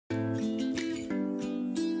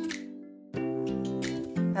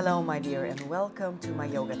Hello my dear, and welcome to my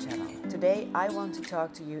yoga channel. Today I want to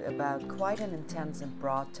talk to you about quite an intense and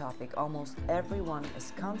broad topic almost everyone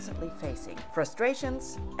is constantly facing.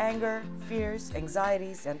 Frustrations, anger, fears,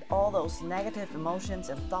 anxieties, and all those negative emotions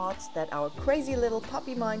and thoughts that our crazy little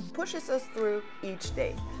puppy mind pushes us through each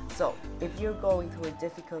day. So, if you're going through a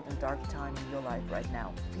difficult and dark time in your life right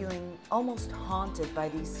now, feeling almost haunted by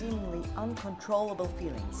these seemingly uncontrollable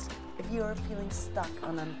feelings, if you are feeling stuck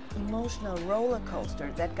on an emotional roller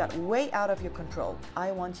coaster that got way out of your control,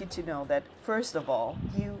 I want you to know that first of all,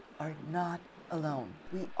 you are not alone.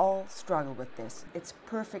 We all struggle with this. It's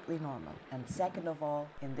perfectly normal. And second of all,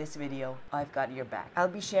 in this video, I've got your back. I'll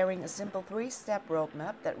be sharing a simple 3-step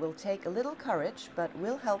roadmap that will take a little courage, but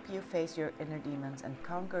will help you face your inner demons and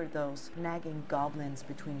conquer those nagging goblins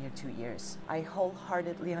between your 2 ears. I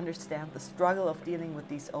wholeheartedly understand the struggle of dealing with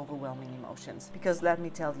these overwhelming emotions, because let me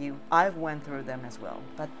tell you, I've went through them as well.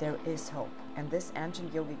 But there is hope. And this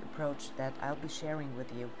ancient yogic approach that I'll be sharing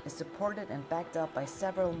with you is supported and backed up by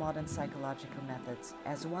several modern psychological methods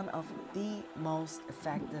as one of the most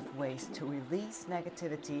effective ways to release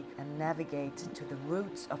negativity and navigate to the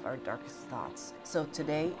roots of our darkest thoughts. So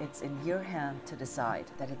today it's in your hand to decide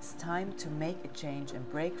that it's time to make a change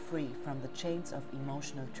and break free from the chains of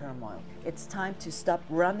emotional turmoil. It's time to stop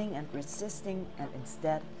running and resisting and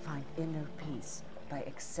instead find inner peace by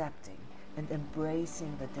accepting and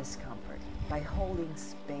embracing the discomfort, by holding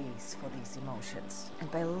space for these emotions, and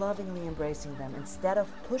by lovingly embracing them instead of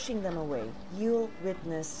pushing them away, you'll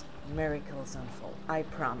witness miracles unfold. I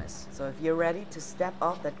promise. So if you're ready to step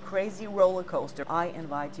off that crazy roller coaster, I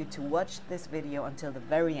invite you to watch this video until the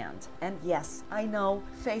very end. And yes, I know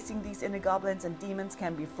facing these inner goblins and demons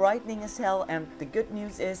can be frightening as hell, and the good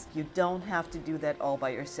news is you don't have to do that all by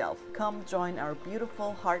yourself. Come join our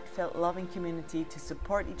beautiful, heartfelt, loving community to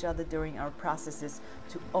support each other during our processes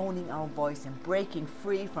to owning our voice and breaking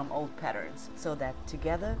free from old patterns, so that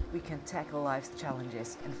together we can tackle life's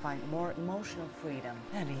challenges and find more emotional freedom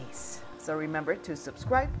and ease. So remember to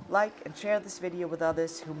subscribe, like, and share this video with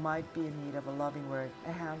others who might be in need of a loving word,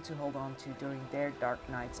 a hand to hold on to during their dark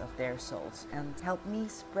nights of their souls. And help me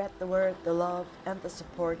spread the word, the love, and the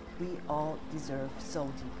support we all deserve so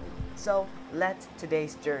deeply. So let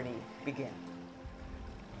today's journey begin.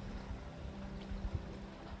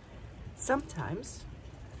 Sometimes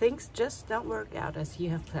things just don't work out as you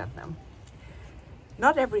have planned them.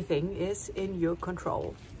 Not everything is in your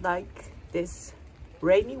control, like this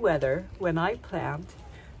rainy weather when I planned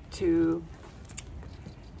to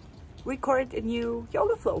record a new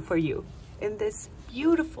yoga flow for you in this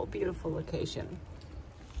beautiful, beautiful location.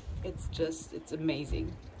 It's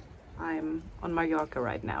amazing. I'm on Mallorca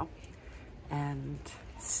right now, and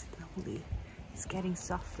slowly it's getting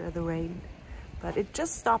softer, the rain, but it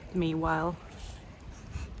just stopped me while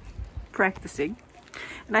practicing.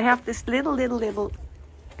 And I have this little,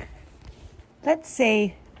 let's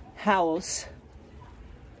say,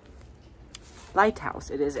 lighthouse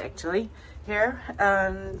it is actually here,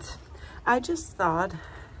 and I just thought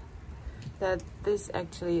that this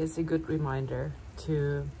actually is a good reminder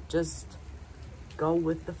to just go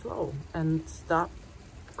with the flow and stop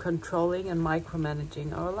controlling and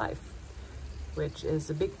micromanaging our life, which is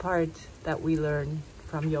a big part that we learn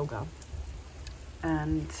from yoga.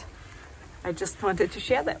 And I just wanted to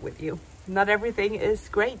share that with you. Not everything is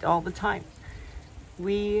great all the time.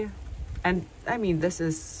 And I mean, this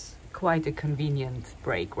is quite a convenient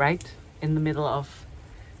break, right? In the middle of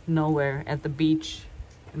nowhere at the beach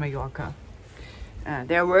in Mallorca.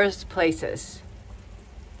 There are worse places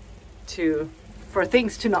for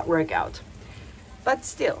things to not work out. But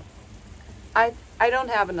still, I don't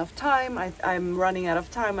have enough time. I'm running out of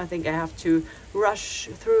time. I think I have to rush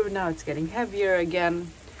through. Now it's getting heavier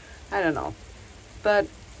again. I don't know. But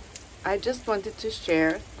I just wanted to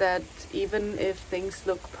share that even if things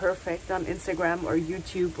look perfect on Instagram or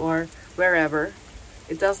YouTube or wherever,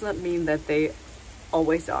 it does not mean that they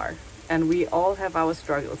always are. And we all have our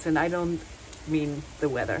struggles, and I don't mean the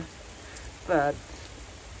weather, but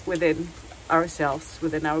within ourselves,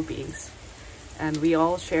 within our beings. And we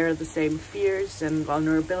all share the same fears and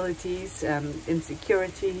vulnerabilities and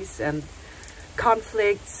insecurities and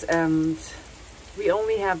conflicts, and we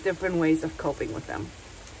only have different ways of coping with them.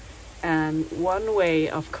 And one way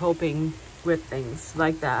of coping with things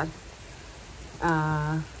like that,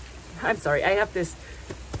 I'm sorry, I have this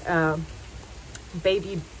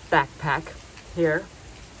baby backpack here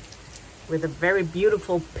with a very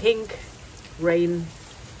beautiful pink rain,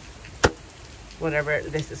 whatever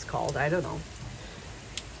this is called, I don't know.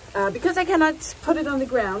 Because I cannot put it on the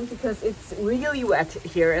ground because it's really wet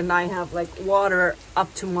here, and I have like water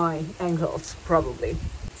up to my ankles probably.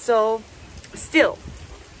 So still,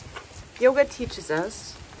 Yoga teaches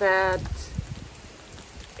us that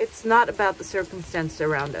it's not about the circumstance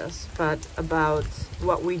around us, but about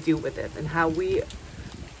what we do with it and how we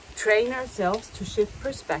train ourselves to shift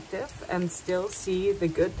perspective and still see the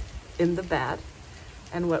good in the bad,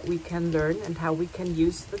 and what we can learn and how we can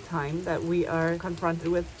use the time that we are confronted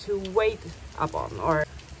with to wait upon, or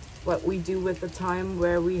what we do with the time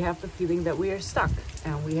where we have the feeling that we are stuck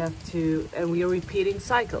and we are repeating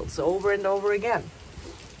cycles over and over again.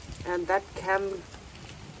 And that can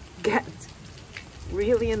get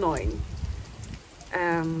really annoying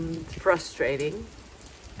and frustrating,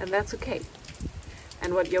 and that's okay.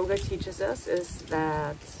 And what yoga teaches us is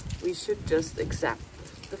that we should just accept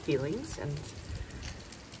the feelings and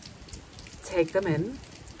take them in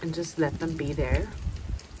and just let them be there,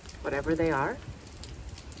 whatever they are,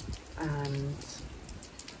 and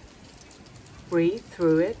breathe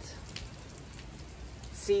through it,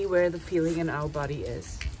 see where the feeling in our body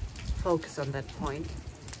is, focus on that point,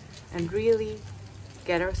 and really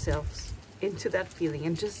get ourselves into that feeling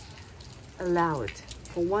and just allow it.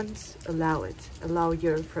 For once, allow it. Allow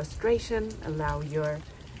your frustration, allow your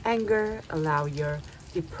anger, allow your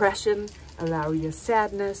depression, allow your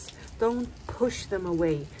sadness. Don't push them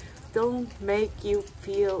away. Don't make you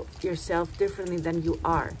feel yourself differently than you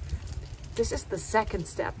are. This is the second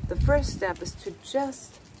step. The first step is to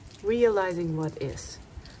just realizing what is,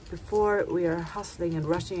 before we are hustling and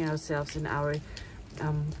rushing ourselves in our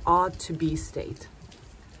ought to be state.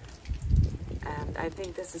 And I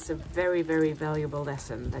think this is a very, very valuable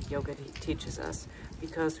lesson that yoga teaches us,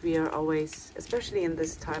 because we are always, especially in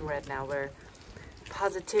this time right now where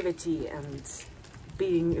positivity and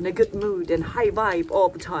being in a good mood and high vibe all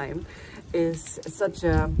the time is such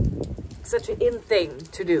an in thing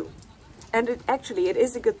to do. And it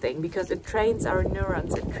is a good thing, because it trains our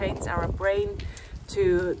neurons, it trains our brain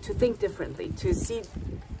to think differently, to see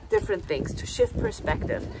different things, to shift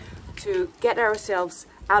perspective, to get ourselves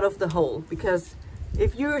out of the hole. Because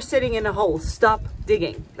if you're sitting in a hole, stop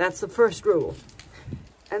digging. That's the first rule.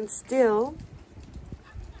 And still,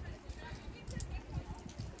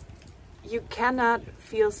 you cannot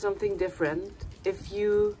feel something different if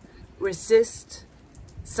you resist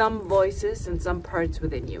some voices and some parts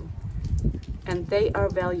within you. And they are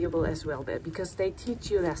valuable as well, because they teach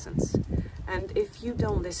you lessons. And if you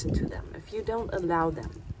don't listen to them, if you don't allow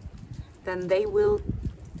them, then they will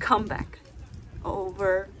come back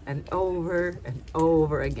over and over and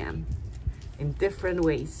over again, in different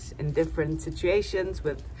ways, in different situations,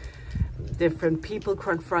 with different people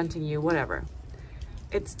confronting you, whatever.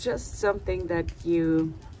 It's just something that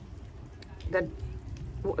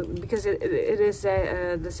because it is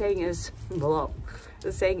the saying is, well,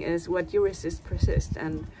 the saying is, what you resist persists.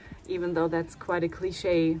 And even though that's quite a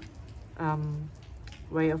cliche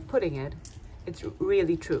way of putting it, it's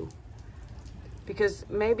really true. Because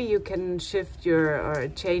maybe you can shift or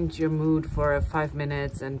change your mood for 5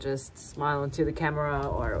 minutes and just smile into the camera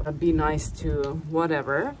or be nice to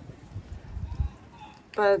whatever,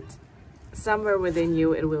 but somewhere within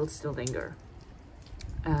you it will still linger.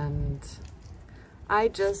 And I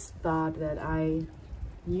just thought that I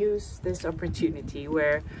use this opportunity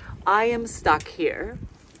where I am stuck here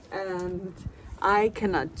and I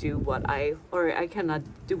cannot do what I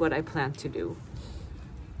plan to do,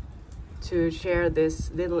 to share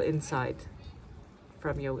this little insight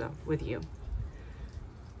from yoga with you.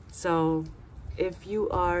 So if you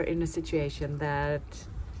are in a situation that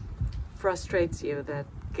frustrates you, that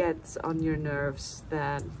gets on your nerves,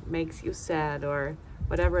 that makes you sad, or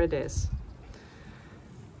whatever it is,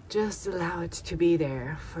 just allow it to be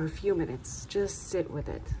there for a few minutes. Just sit with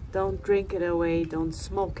it. Don't drink it away, don't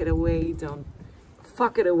smoke it away, don't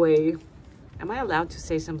fuck it away. Am I allowed to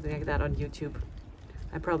say something like that on YouTube?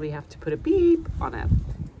 I probably have to put a beep on it.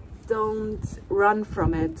 Don't run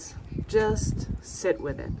from it, just sit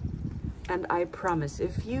with it. And I promise,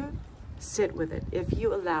 if you sit with it, if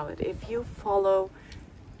you allow it, if you follow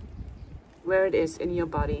where it is in your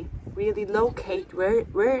body, really locate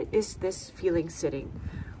where is this feeling sitting?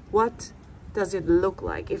 What does it look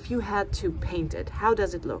like? If you had to paint it, how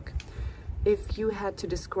does it look? If you had to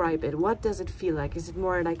describe it, what does it feel like? Is it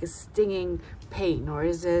more like a stinging pain, or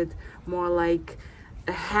is it more like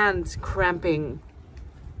a hand cramping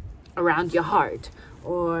around your heart,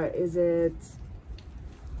 or is it,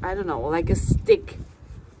 I don't know, like a stick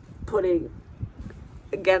putting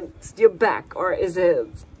against your back, or is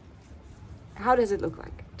it, how does it look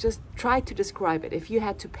like? Just try to describe it. If you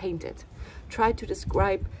had to paint it, try to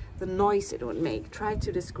describe the noise it would make, try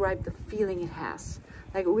to describe the feeling it has.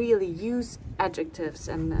 Like really use adjectives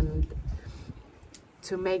and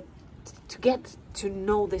to get to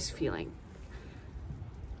know this feeling.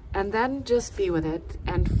 And then just be with it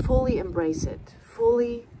and fully embrace it.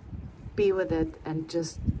 Fully be with it and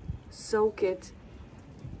just soak it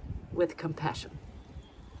with compassion.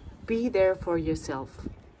 Be there for yourself.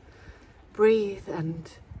 Breathe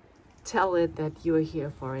and tell it that you are here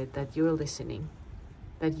for it, that you're listening,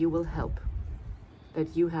 that you will help,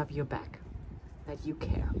 that you have your back, that you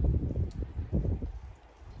care.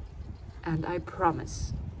 And I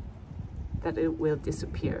promise that it will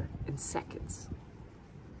disappear in seconds.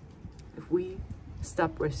 If we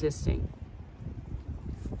stop resisting,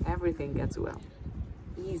 everything gets well,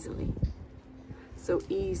 easily. So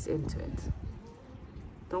ease into it.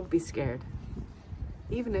 Don't be scared.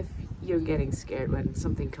 Even if you're getting scared when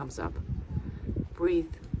something comes up,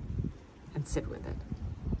 breathe and sit with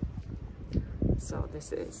it. So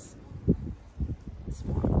this is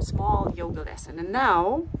a small yoga lesson. And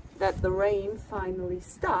now that the rain finally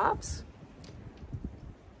stops,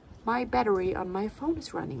 my battery on my phone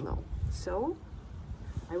is running low. So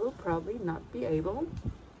I will probably not be able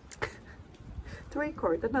to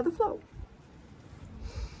record another flow.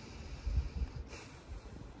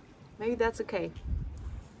 Maybe that's okay.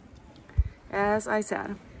 As I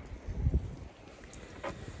said.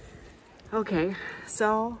 Okay,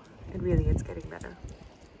 so it's getting better.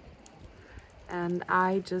 And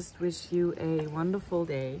I just wish you a wonderful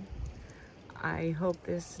day. I hope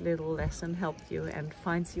this little lesson helped you and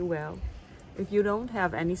finds you well. If you don't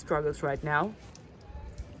have any struggles right now,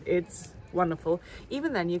 it's wonderful.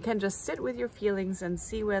 Even then, you can just sit with your feelings and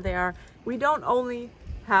see where they are. We don't only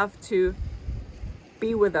have to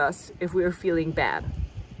be with us if we're feeling bad.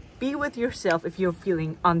 Be with yourself if you're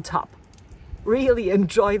feeling on top. Really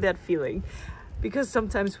enjoy that feeling, because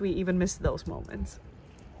sometimes we even miss those moments.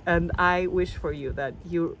 And I wish for you that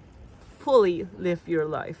you fully live your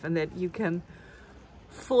life and that you can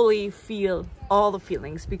fully feel all the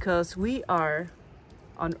feelings, because we are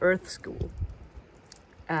on Earth School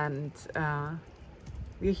and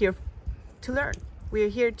we're here to learn. We are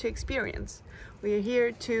here to experience. We are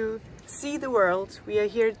here to see the world. We are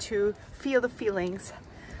here to feel the feelings,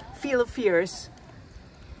 feel the fears,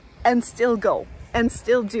 and still go and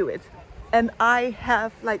still do it. And I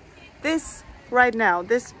have like this right now,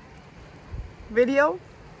 this video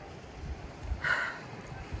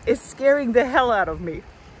is scaring the hell out of me,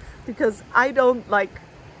 because I don't like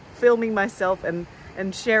filming myself and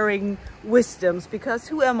sharing wisdoms, because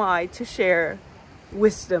who am I to share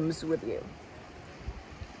wisdoms with you?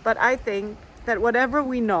 But I think that whatever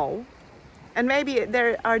we know, and maybe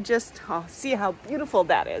there are just, oh, see how beautiful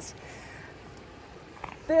that is.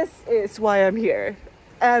 This is why I'm here,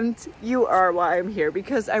 and you are why I'm here,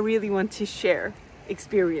 because I really want to share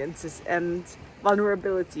experiences and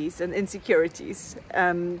vulnerabilities and insecurities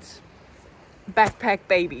and backpack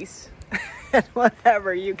babies and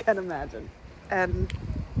whatever you can imagine. And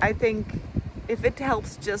I think if it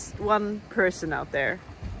helps just one person out there,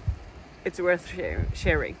 it's worth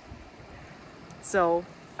sharing. So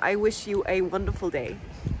I wish you a wonderful day.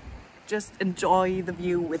 Just enjoy the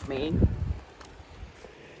view with me.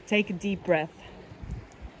 Take a deep breath.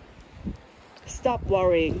 Stop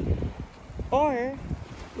worrying. Or,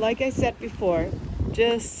 like I said before,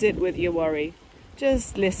 just sit with your worry.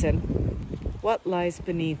 Just listen. What lies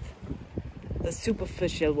beneath the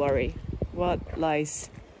superficial worry? What lies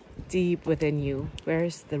deep within you?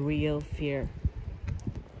 Where's the real fear?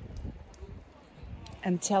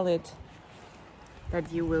 And tell it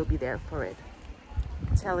that you will be there for it.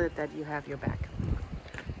 Tell it that you have your back.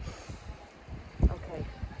 Okay,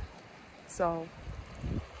 so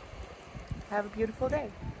have a beautiful day.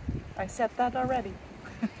 I said that already.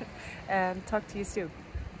 And talk to you soon.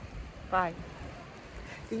 Bye.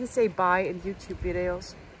 Do you say bye in YouTube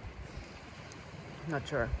videos? Not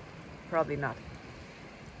sure. Probably not.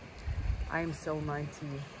 I'm so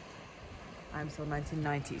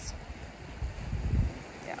 1990s.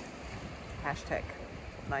 Yeah. Hashtag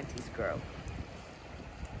 90s girl.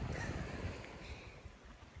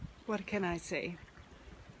 What can I say?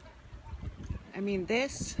 I mean,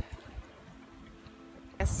 this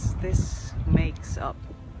makes up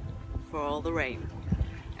for all the rain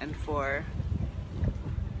and for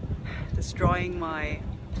destroying my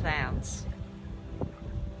plants.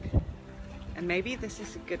 And maybe this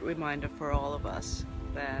is a good reminder for all of us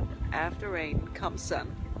that after rain comes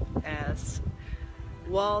sun, as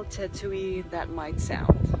wall tattooey that might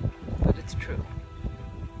sound, but it's true.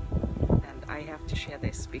 And I have to share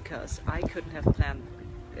this because I couldn't have planned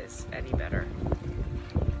this any better.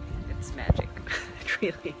 It's magic. It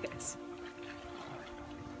really is.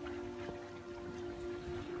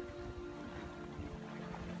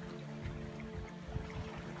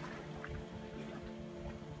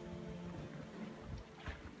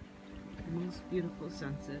 most beautiful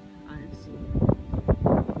sunset I've seen.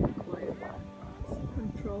 Quiet,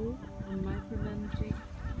 control, and micromanaging,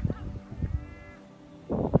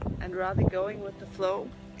 and rather going with the flow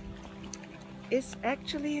is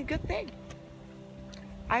actually a good thing.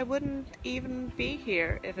 I wouldn't even be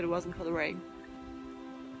here if it wasn't for the rain.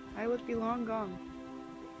 I would be long gone.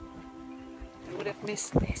 I would have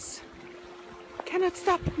missed this. Cannot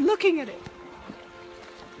stop looking at it.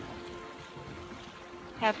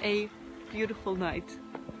 Have a beautiful night.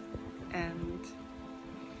 And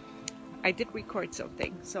I did record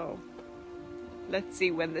something, so let's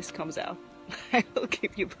see when this comes out. I will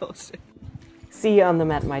keep you posted. See you on the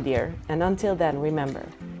mat, my dear. And until then, remember,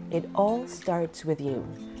 it all starts with you.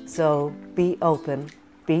 So be open,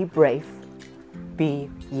 be brave, be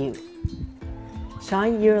you.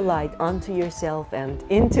 Shine your light onto yourself and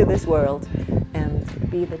into this world, and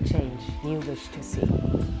be the change you wish to see.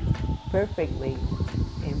 Perfectly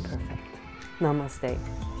imperfect. Namaste.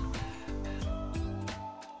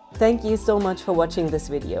 Thank you so much for watching this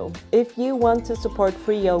video. If you want to support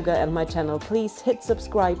free yoga and my channel, please hit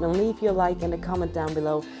subscribe and leave your like and a comment down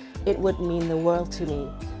below. It would mean the world to me.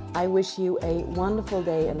 I wish you a wonderful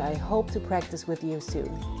day and I hope to practice with you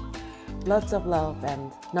soon. Lots of love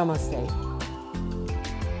and namaste.